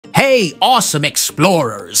Hey, awesome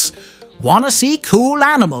explorers! Wanna see cool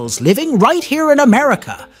animals living right here in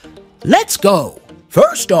America? Let's go!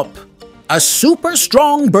 First up, a super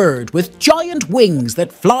strong bird with giant wings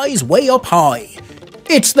that flies way up high.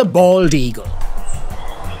 It's the bald eagle.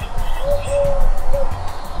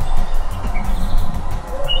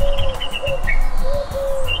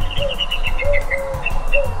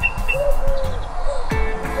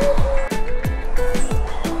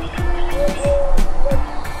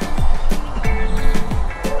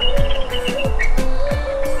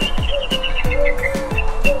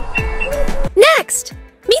 Next,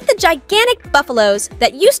 meet the gigantic buffaloes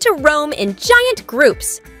that used to roam in giant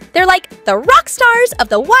groups. They're like the rock stars of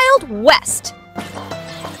the Wild West.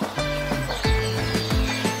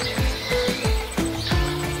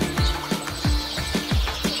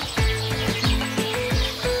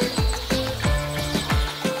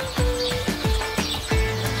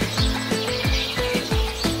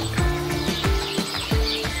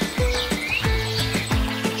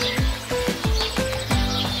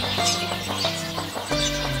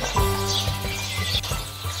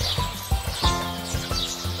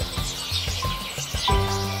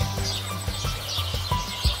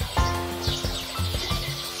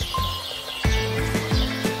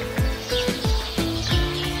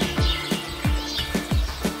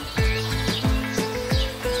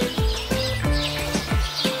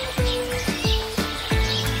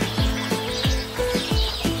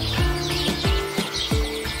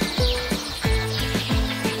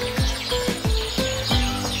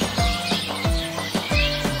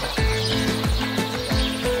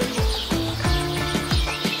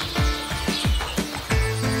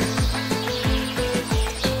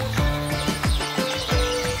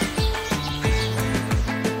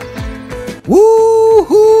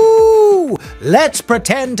 Woo-hoo! Let's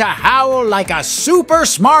pretend to howl like a super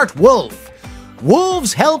smart wolf.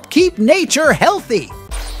 Wolves help keep nature healthy.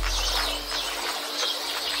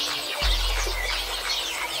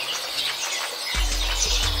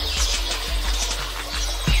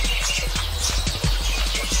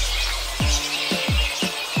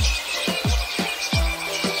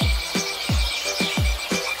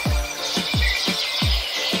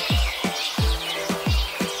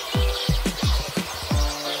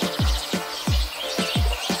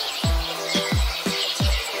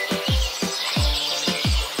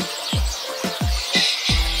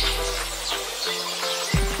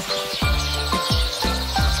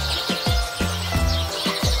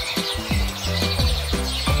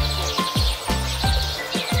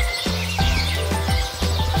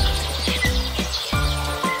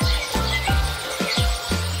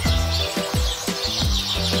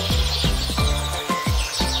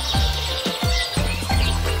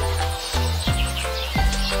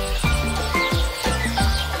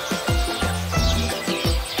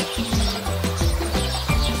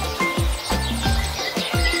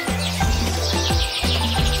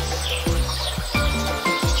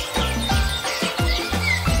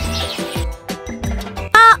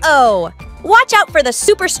 Uh-oh! Watch out for the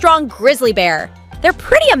super strong grizzly bear. They're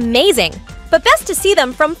pretty amazing, but best to see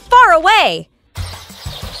them from far away.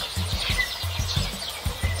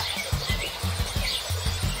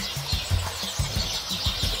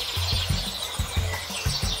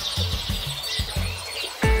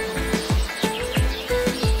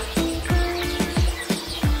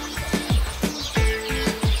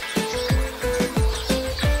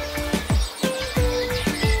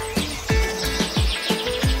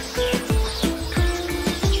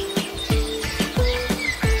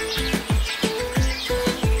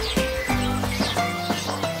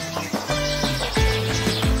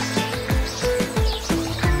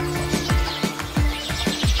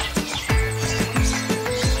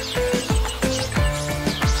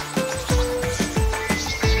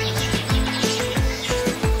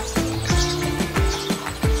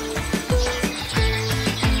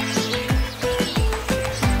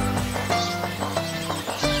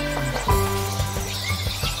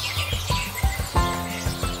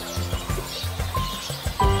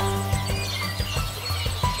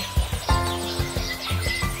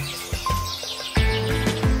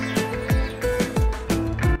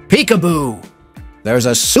 Peekaboo! There's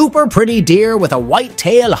a super pretty deer with a white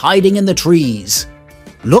tail hiding in the trees.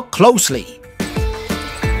 Look closely.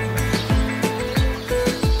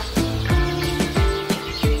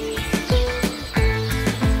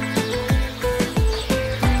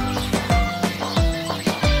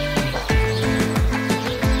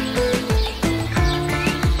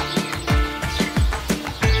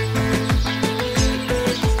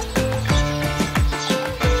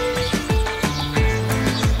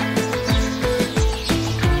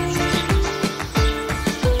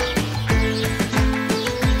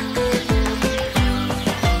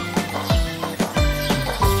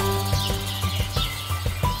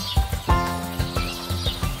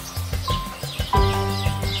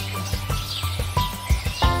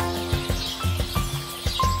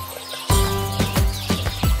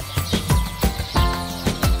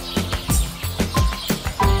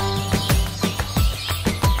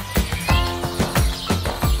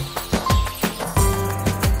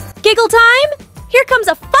 comes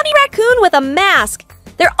a funny raccoon with a mask.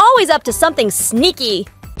 They're always up to something sneaky.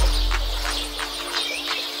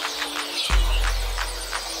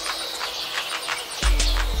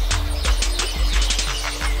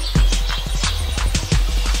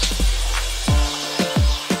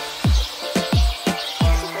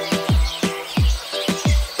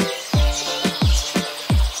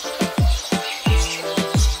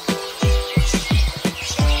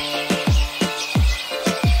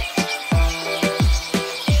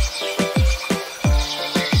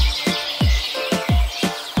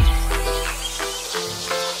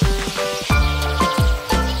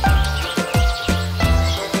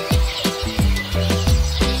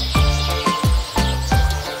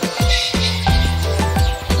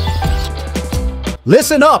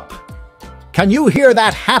 Listen up! Can you hear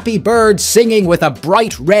that happy bird singing with a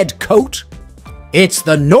bright red coat? It's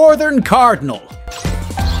the northern cardinal.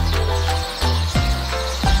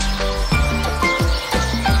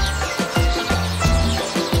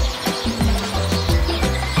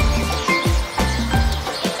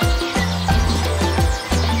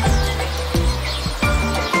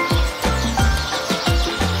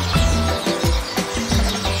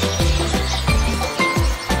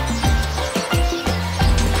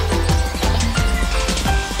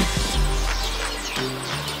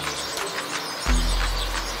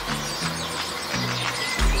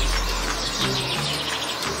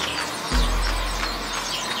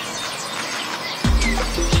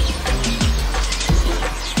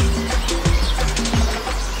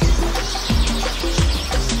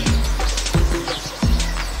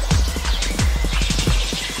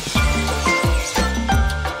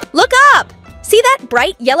 Look up! See that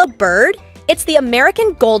bright yellow bird? It's the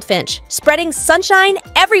American goldfinch, spreading sunshine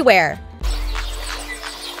everywhere.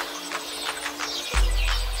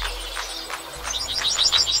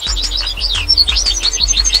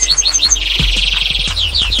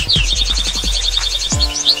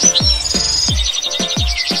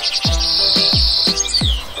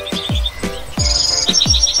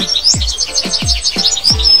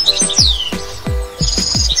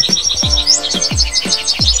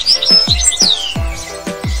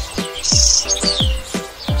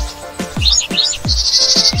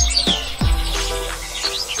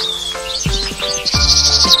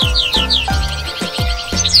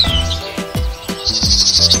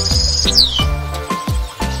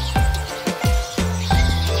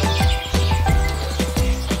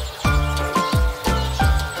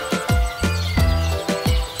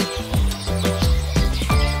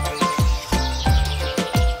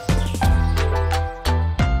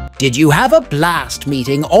 Did you have a blast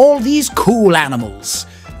meeting all these cool animals?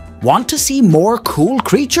 Want to see more cool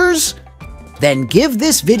creatures? Then give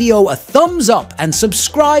this video a thumbs up and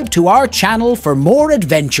subscribe to our channel for more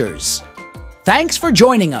adventures. Thanks for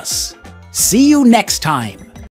joining us. See you next time.